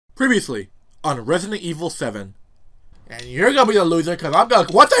Previously on Resident Evil 7. And you're gonna be the loser, because I'm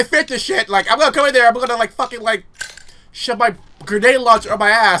gonna, once I finish this shit, like, I'm gonna come in there, I'm gonna, like, fucking, like, shove my grenade launcher up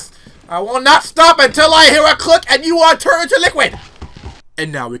my ass. I will not stop until I hear a click and you are turned into liquid.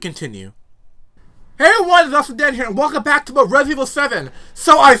 And now we continue. Hey everyone, it's Austin Dan here, and welcome back to my Resident Evil 7.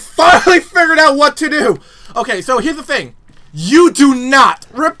 So I finally figured out what to do. Okay, so here's the thing. You do not,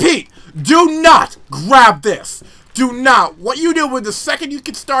 repeat, do not grab this. Do not. What you do with the second you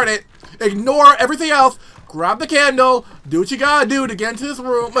can start it, ignore everything else, grab the candle, do what you gotta do to get into this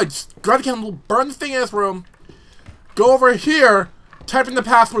room, like, just grab the candle, burn the thing in this room, go over here, type in the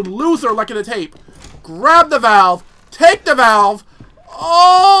password loser like in the tape, grab the valve, take the valve,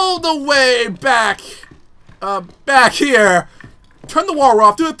 all the way back, back here, turn the water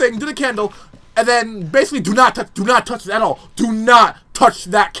off, do the thing, do the candle, and then basically do not touch it at all. Do not touch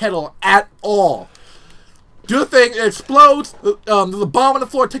that kettle at all. Do the thing, it explodes, there's a bomb on the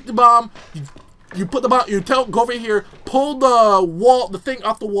floor, take the bomb, you put the bomb, go over here, pull the thing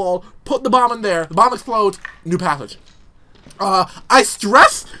off the wall, put the bomb in there, the bomb explodes, new passage. I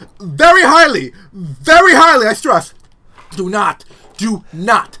stress very highly, I stress, do not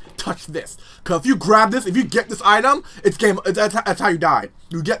touch this. Because if you grab this, if you get this item, it's game, that's how you die.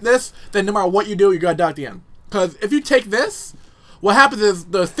 You get this, then no matter what you do, you're gonna die at the end. Because if you take this, what happens is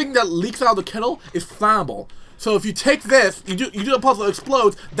the thing that leaks out of the kettle is flammable. So if you take this, you do the puzzle, it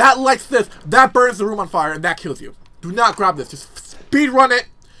explodes, that lights this, that burns the room on fire, and that kills you. Do not grab this. Just speed run it,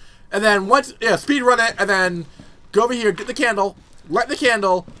 and then speed run it, and then go over here, get the candle, light the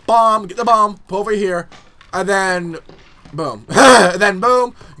candle, bomb, get the bomb, put over here, and then boom, and then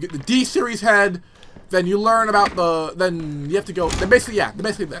boom, you get the D series head. Then you learn about then you have to go. Then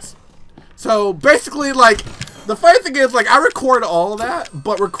basically this. So basically, like. The funny thing is, like, I record all of that,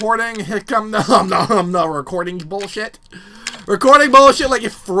 but recording, I'm not recording bullshit. Recording bullshit, like,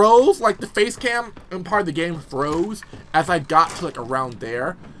 it froze, like, the face cam and part of the game froze as I got to, like, around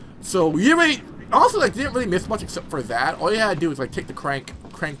there. So, you really, also, like, didn't really miss much except for that. All you had to do is, like, take the crank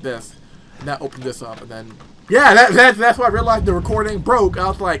this, and that opened this up, and then, yeah, that's why I realized the recording broke. I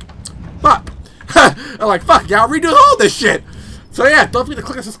was like, fuck. I'm like, fuck, yeah, I'll redo all this shit. So, yeah, don't forget to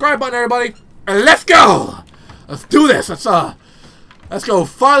click the subscribe button, everybody, and let's go! Let's do this. Let's go.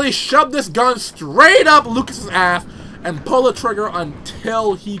 Finally shove this gun straight up Lucas's ass and pull the trigger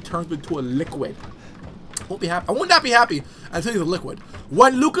until he turns into a liquid. Won't be happy. I would not be happy until he's a liquid.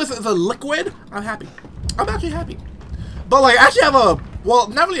 When Lucas is a liquid, I'm happy. I'm actually happy. But like, I actually have well,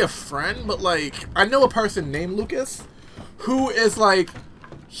 not really a friend, but like, I know a person named Lucas who is like,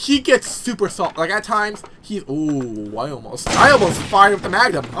 he gets super salty. Like at times, ooh, I almost fired with the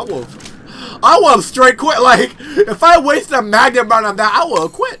Magnum. I will have straight quit. Like, if I wasted a Magnum round on that, I will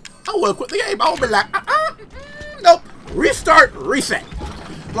have quit. I will have quit the game. I will be like, nope. Restart, reset.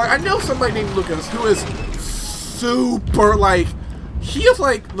 Like, I know somebody named Lucas who is super, like, he is,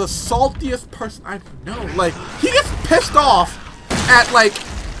 like, the saltiest person I know. Like, he gets pissed off at, like,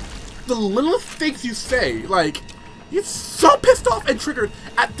 the littlest things you say. Like, he gets so pissed off and triggered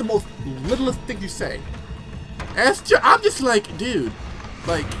at the most littlest things you say. And it's just, I'm just like, dude,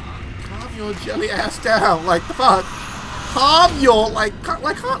 like, calm your jelly ass down, like, the fuck? Calm your, like,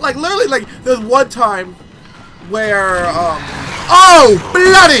 literally, like, there's one time where, oh,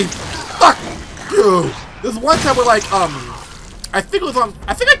 bloody, fuck you. There's one time where, like, I think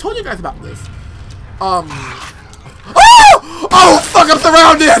I told you guys about this. Oh, fuck, I'm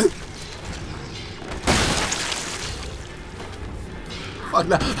surrounded! Fuck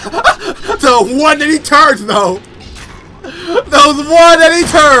that. The one that he turns, though. There was one that he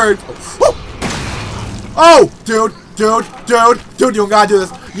turned. Oh, dude, you don't gotta do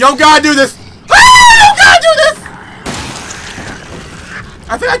this. You don't gotta do this. Ah, you don't gotta do this.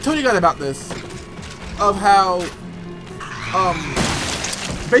 I think I told you guys about this. Of how,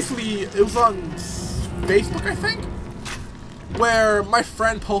 basically it was on Facebook, I think, where my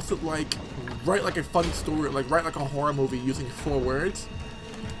friend posted like, write like a funny story, like write like a horror movie using 4 words.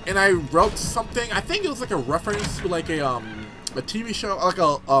 And I wrote something, I think it was like a reference to like a TV show, like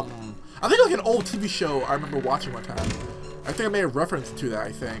I think like an old TV show I remember watching one time. I think I made a reference to that,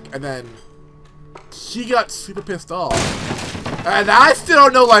 I think. And then he got super pissed off. And I still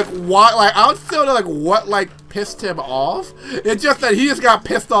don't know like what, like I don't still know like what like pissed him off. It's just that he just got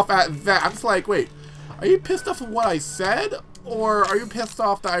pissed off at that. I'm just like, wait, are you pissed off at what I said? Or are you pissed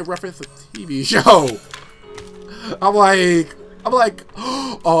off that I referenced a TV show? I'm like,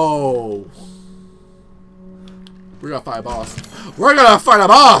 oh. We're gonna fight a boss. We're gonna fight a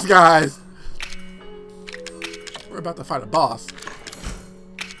boss, guys! We're about to fight a boss.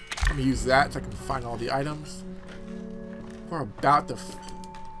 I'm gonna use that so I can find all the items. We're about to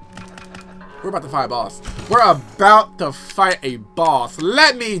We're about to fight a boss. We're about to fight a boss.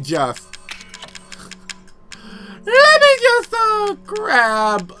 Let me just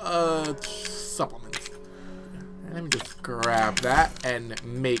grab supplements. Let me just grab that and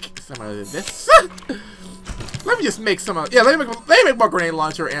make some of this. Let me just make some of, yeah, let me make more grenade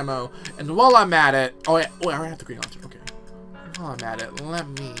launcher ammo. And while I'm at it, oh yeah, I already have the grenade launcher, okay. While I'm at it, let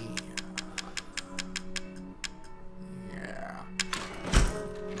me,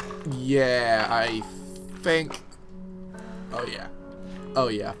 yeah, I think, oh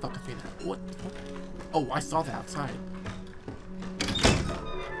yeah, fuck, I think that, what, oh, I saw that outside.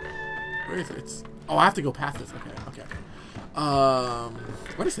 Where is it? It's, oh, I have to go past this, okay.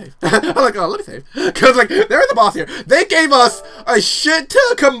 Let me save. I'm like, oh, let me save. Because, like, there's the boss here. They gave us a shit ton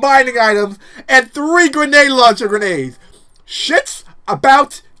of combining items and 3 grenade launcher grenades. Shit's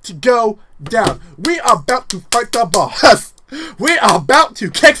about to go down. We are about to fight the boss. We are about to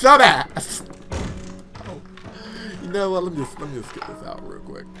kick some ass. Oh. You know what? Let me just get this out real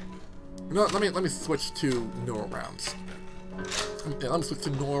quick. You know what? Let me switch to normal rounds. Yeah, let me switch to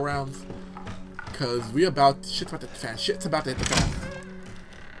normal rounds. Because we about, shit's about to hit the fan. Shit's about to hit the fan.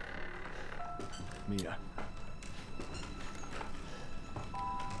 Mia.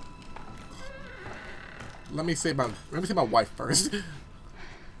 Let me save my wife first. Let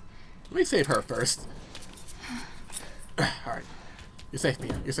me save her first. Alright. You're safe,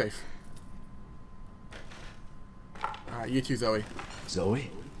 Mia. You're safe. Alright, you too, Zoe. Zoe?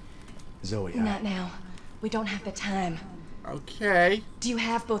 Zoe, Not now. We don't have the time. Okay. Do you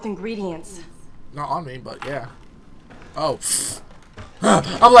have both ingredients? Not on me, but yeah. Oh.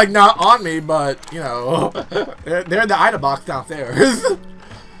 I'm like, not on me, but, you know, they're in the item box downstairs.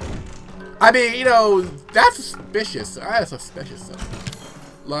 I mean, you know, that's suspicious. That's suspicious. So.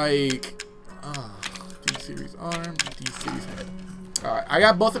 Like, D-Series arm, D-Series head. Alright, I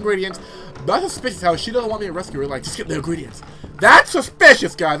got both ingredients. That's suspicious how she doesn't want me to rescue her. Like, skip the ingredients. That's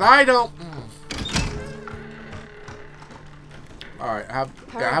suspicious, guys. I don't... Alright, I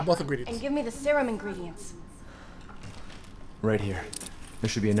have both ingredients. And give me the serum ingredients. Right here. There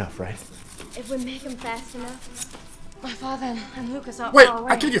should be enough, right? If we make them fast enough. My father and Lucas aren't Wait, far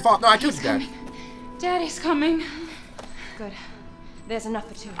away. I killed your father. No, I killed your dad. Daddy's coming. Good. There's enough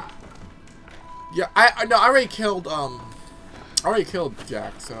for 2. Yeah, I already killed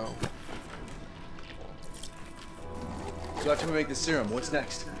Jack, so. So after we make the serum, what's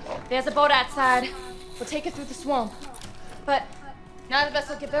next? There's a boat outside. We'll take it through the swamp. But none of us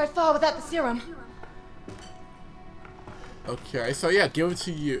will get very far without the serum. Okay, so yeah, give it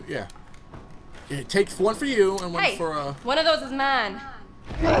to you. Yeah. It takes 1 for you and 1 for one of those is mine.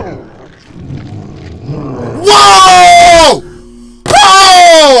 Whoa!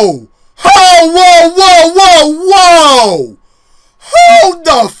 Whoa! Whoa! Whoa! Hold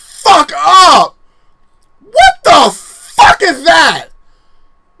the fuck up! What the fuck is that?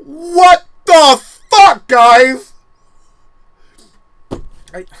 What the fuck, guys?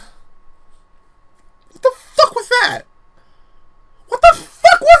 What the fuck was that? What the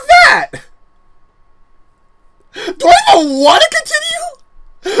fuck was that? Do I even want to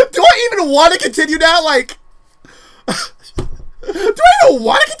continue? Do I even want to continue now? Like, do I even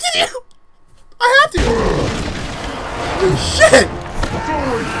want to continue? I have to. Holy shit!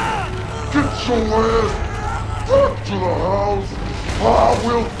 Get your ass back to the house. I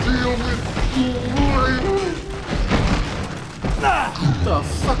will deal with you later. What the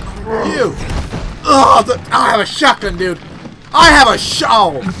fuck are you? Oh, I have a shotgun, dude. I have a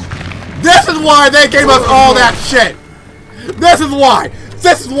shotgun. This is why they gave us all that shit. This is why.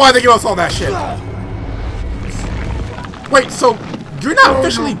 This is why they gave us all that shit. Wait, so you're not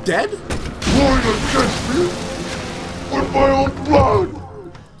officially dead? Going against me with my own blood.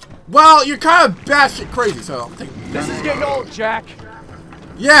 Well, you're kind of batshit crazy, so I'm thinking. This is getting old, Jack.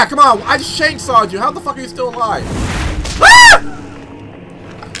 Yeah, come on. I just chainsawed you. How the fuck are you still alive? Ah!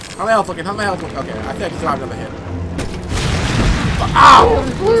 How my health looking? How's my health looking? Okay, I think I can survive another hit. Ow!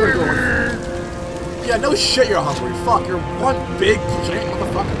 Yeah, no shit you're hungry. Fuck, you're one big giant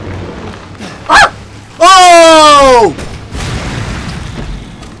motherfucker. Ah! Oh!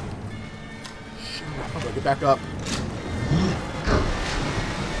 Shit, I'm gonna get back up.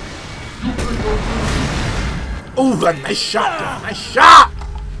 Ooh, a nice shot, dude. Nice shot!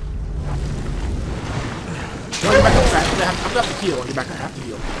 I'm gonna have to heal. I'll get back up. I have to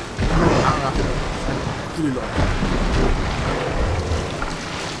heal. I don't have to reload.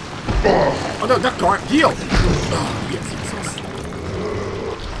 Oh no, that's gone. Heal! Oh, yes.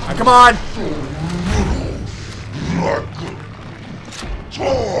 Right, come on!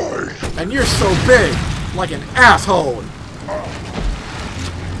 And you're so big, like an asshole!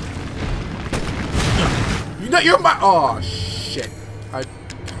 No, you're my. Oh shit! I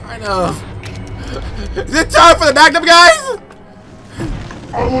kind of. Is it time for the Magnum, guys?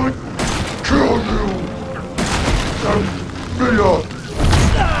 I want to kill you! And Mia!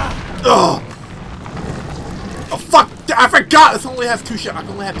 Oh! Oh fuck! I forgot! This only has 2 shells. I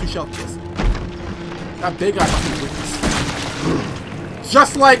can only have 2 shells. That big guy must be weakness.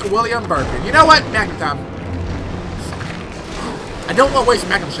 Just like William Birkin. You know what? Magnum time. I don't want to waste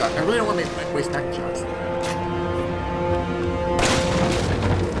Magnum shots. I really don't want to waste Magnum shots.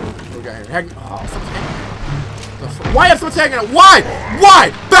 What we got here? Oh, something's hanging. Why is someone hanging out? Why?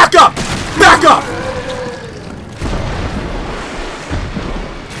 Why? Back up! Back up!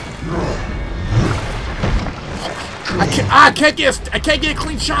 I can't get a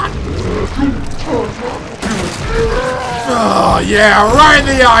clean shot. Oh yeah, right in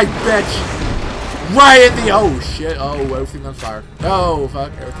the eye, bitch. Right in the oh shit. Oh, everything's on fire. Oh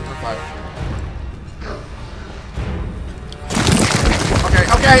fuck, everything's on fire.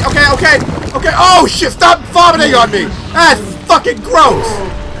 Okay. Oh shit, stop vomiting on me. That's fucking gross.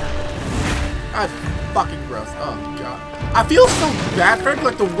 That's fucking gross. Oh god. I feel so bad for him,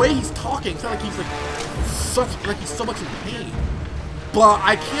 like the way he's talking. It's not like he's he's so much in pain. But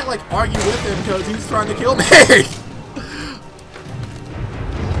I can't like argue with him because he's trying to kill me.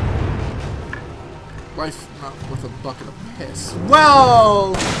 Life not worth a bucket of piss.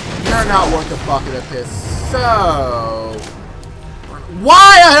 Well, you're not worth a bucket of piss. So,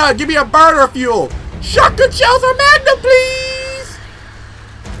 why? Give me a burner fuel. Shotgun shells or Magnum, please.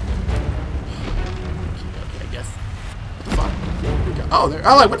 Okay, I guess. What the fuck? Where'd we go? Oh, there.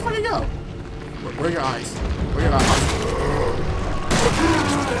 Oh, like, where the fuck did you go? Where are your eyes? Where are your eyes?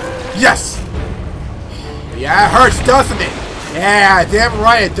 Yes! Yeah, it hurts, doesn't it? Yeah, damn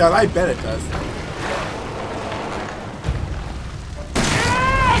right it does. I bet it does.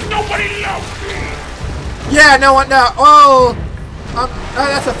 Nobody loves me! Yeah, no one, no. Oh,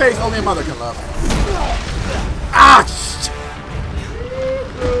 that's a face only a mother can love. Ah!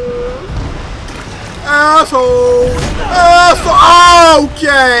 Asshole! Asshole!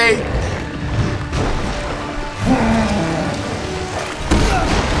 Okay!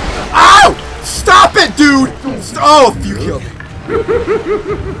 Ow! Stop it, dude! Oh, you killed me.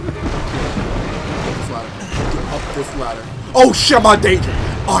 Up this ladder. Oh shit, I'm on danger.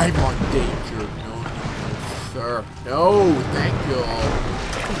 I'm on danger. No, sir. No, thank you.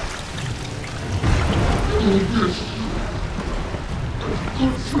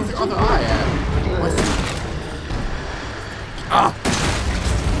 Where's the other eye at? Ah!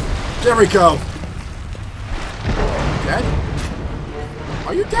 There we go. Dead?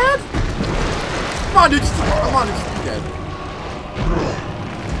 Are you dead? Come on, dude. Come on, dude. Just be dead.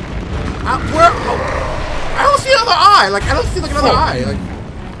 Where? Oh, I don't see another eye. Like, I don't see like another eye. Like,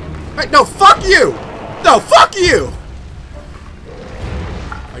 hey, no, fuck you. No, fuck you.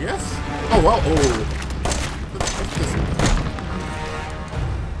 I guess. Oh well. Oh. What's this?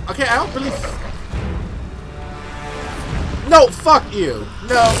 Okay, I don't really. No, fuck you.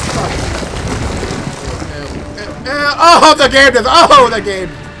 No, fuck you. Oh, the game does. Oh, the game.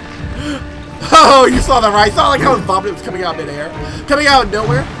 Oh, you saw that, right? You saw like how his vomit was coming out midair, coming out of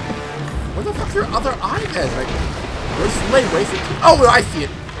nowhere. Where the fuck's your other eye then? Like, where's Slay wasted? Oh, I see it.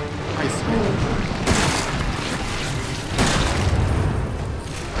 I see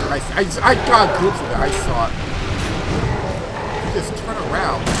it. I got a glimpse of it. I saw it. You just turn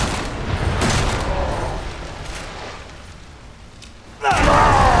around.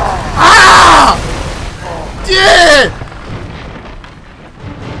 Ah! Yeah!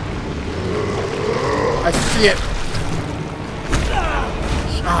 I see it.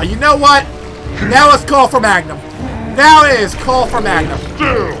 Ah, you know what? Now it's call for Magnum. Now it is call for Magnum.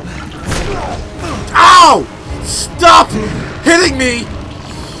 Ow! Stop hitting me!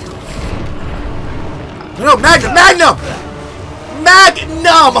 No, Magnum! Magnum!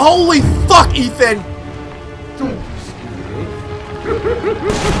 Magnum! Holy fuck, Ethan!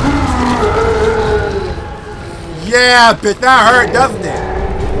 Yeah, bitch, that hurt, doesn't it?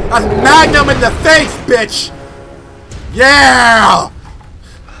 That's Magnum in the face, bitch! Yeah!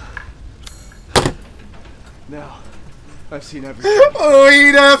 Now, I've seen everything.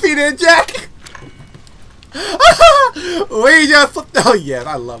 We defeated Jack! We just flipped. Oh, yes,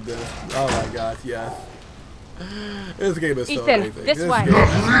 I love this. Oh my god, yes. This game is so Ethan, amazing. this way. You're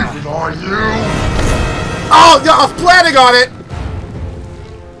leaving, are you? Oh, no, I was planning on it!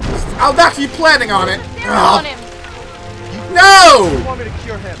 I was actually planning on it. On him. No! You want me to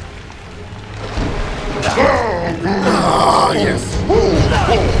cure him? Oh, yes.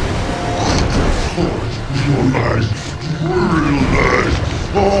 You're nice. Real nice.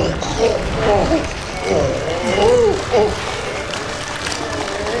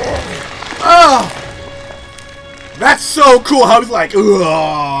 so cool how he's like,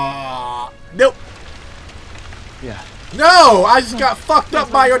 ugh. Nope. Yeah. No, I just got fucked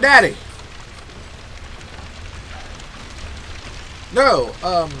up by your daddy. No,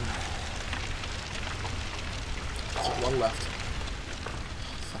 one left.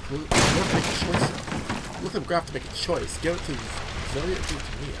 Fuck, we have to make a choice. Look at we have to make a choice. Give it to Zoe or give it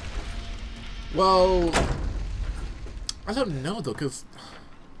to Mia? Well, I don't know though, because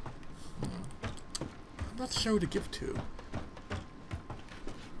I'm not sure who to give to.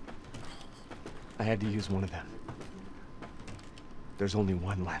 I had to use one of them. There's only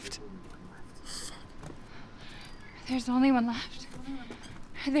one left. There's only one left.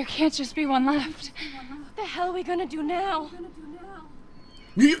 There can't just be one left. What the hell are we gonna do now?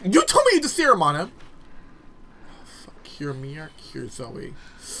 You told me the serum on him. Oh, fuck, cure Mia, cure Zoe.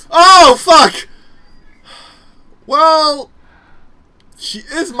 Oh fuck! Well, she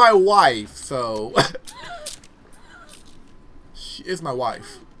is my wife, so she is my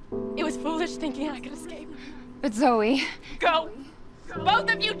wife. It was foolish thinking I could escape. But Zoe, Go! Both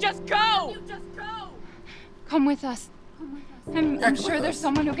of you just go! come with us. I'm sure there's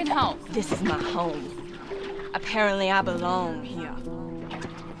someone who can help. This is my home. Apparently I belong here.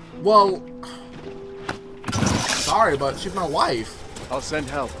 Well, sorry, but she's my wife. I'll send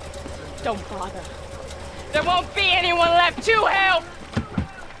help. Don't bother. There won't be anyone left to help!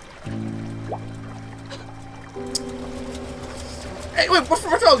 Hey, wait, but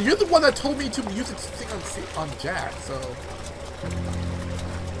first of all, you're the one that told me to use it on Jack, so...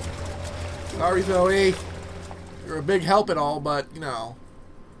 Sorry, Zoe. You're a big help and all, but, you know...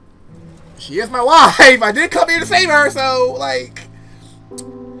 She is my wife! I did come here to save her, so, like...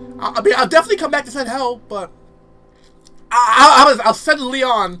 I mean, I'll definitely come back to send help, but... I'll send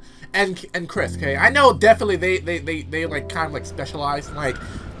Leon and Chris, okay? I know definitely they like, kind of, like, specialize in, like,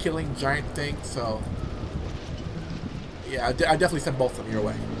 killing giant things, so... Yeah, I definitely send both of them your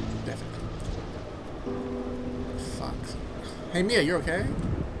way. Definitely. Fuck. Hey, Mia, you okay?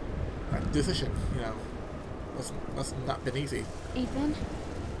 That decision, you know, must not been easy. Ethan,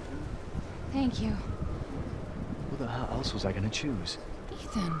 thank you. Who the hell else was I gonna choose?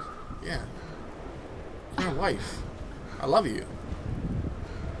 Ethan. Yeah. You're my wife. I love you.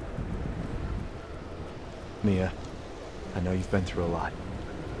 Mia, I know you've been through a lot.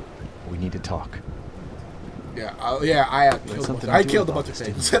 We need to talk. Yeah, I killed a bunch of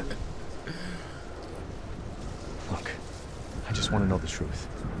things. Look, I just want to know the truth.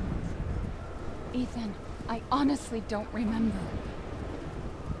 Ethan, I honestly don't remember.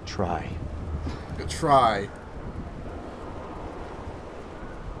 Try. Try.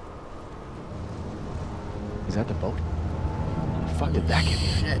 Is that the boat? How the fuck did that get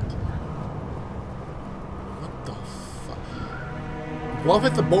here? Shit. What the fuck? What if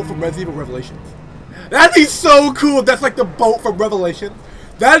it's the boat from Resident Evil Revelations? That'd be so cool if that's like the boat from Revelation.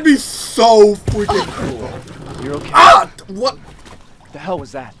 That'd be so freaking cool. You're okay? Ah! What? The hell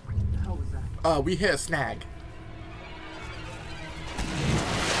was that? We hit a snag.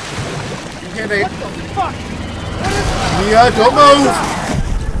 You hit a... What the fuck? Mia, don't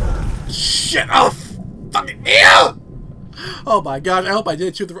move! Shit! Oh, fucking Mia! Oh my god! I hope I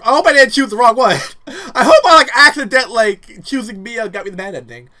didn't choose the. I hope I didn't choose the wrong one. I hope I like accidentally like choosing Mia got me the bad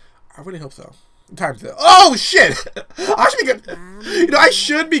ending. I really hope so. Time to. Oh shit! I should be good. You know, I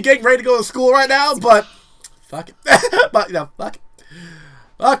should be getting ready to go to school right now, but fuck it. But you know, fuck it.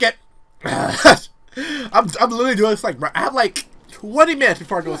 Fuck it. I'm literally doing this like I have like 20 minutes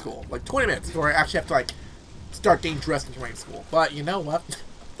before I go to school. Like 20 minutes before I actually have to like start getting dressed and going to school. But you know what?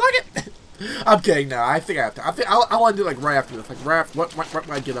 Fuck it. I'm kidding now. I think I have to. I think I'll end it like right after this. Like right after, right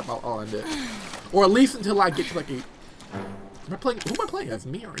when I get up, I'll end it. Or at least until I get to like a. Am I playing? Who am I playing as?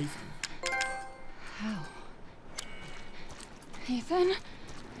 Me or Ethan? How? Ethan?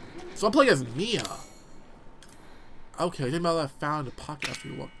 So I'm playing as Mia. Okay, I didn't know that I found a pocket after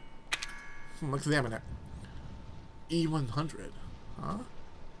you walk. Let's examine it. E100. Huh?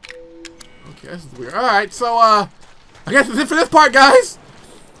 Okay, this is weird. Alright, so, I guess that's it for this part, guys!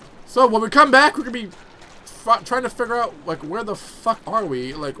 So, when we come back, we're gonna be trying to figure out, like, where the fuck are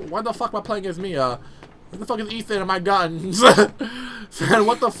we? Like, why the fuck am I playing as Mia? Where the fuck is Ethan and my guns? And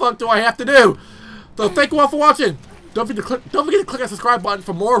what the fuck do I have to do? So, thank you all for watching! Don't forget to click that subscribe button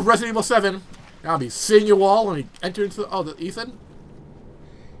for more Resident Evil 7. And I'll be seeing you all when we enter into the... Oh, the Ethan?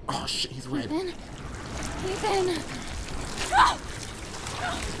 Oh, shit, he's red. Ethan? Ethan! No!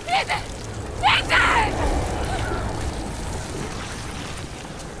 Ethan! Ethan!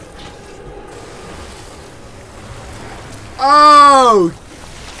 Oh!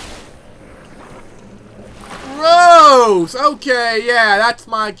 Gross! Okay, yeah, that's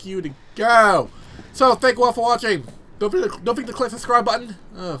my cue to go. So, thank you all for watching. Don't forget to click the subscribe button.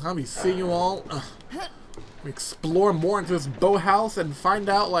 I'll be seeing you all. We explore more into this boat house and find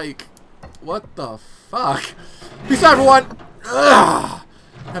out, like, what the fuck. Peace out, everyone.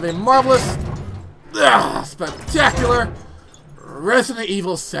 Have a marvelous, spectacular Resident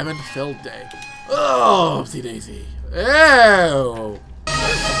Evil 7 filled day. Oh, oopsie daisy. Ew.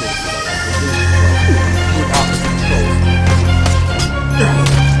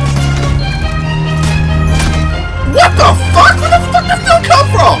 What the fuck? Where the fuck did this dude come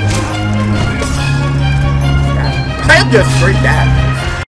from? I am just straight dead.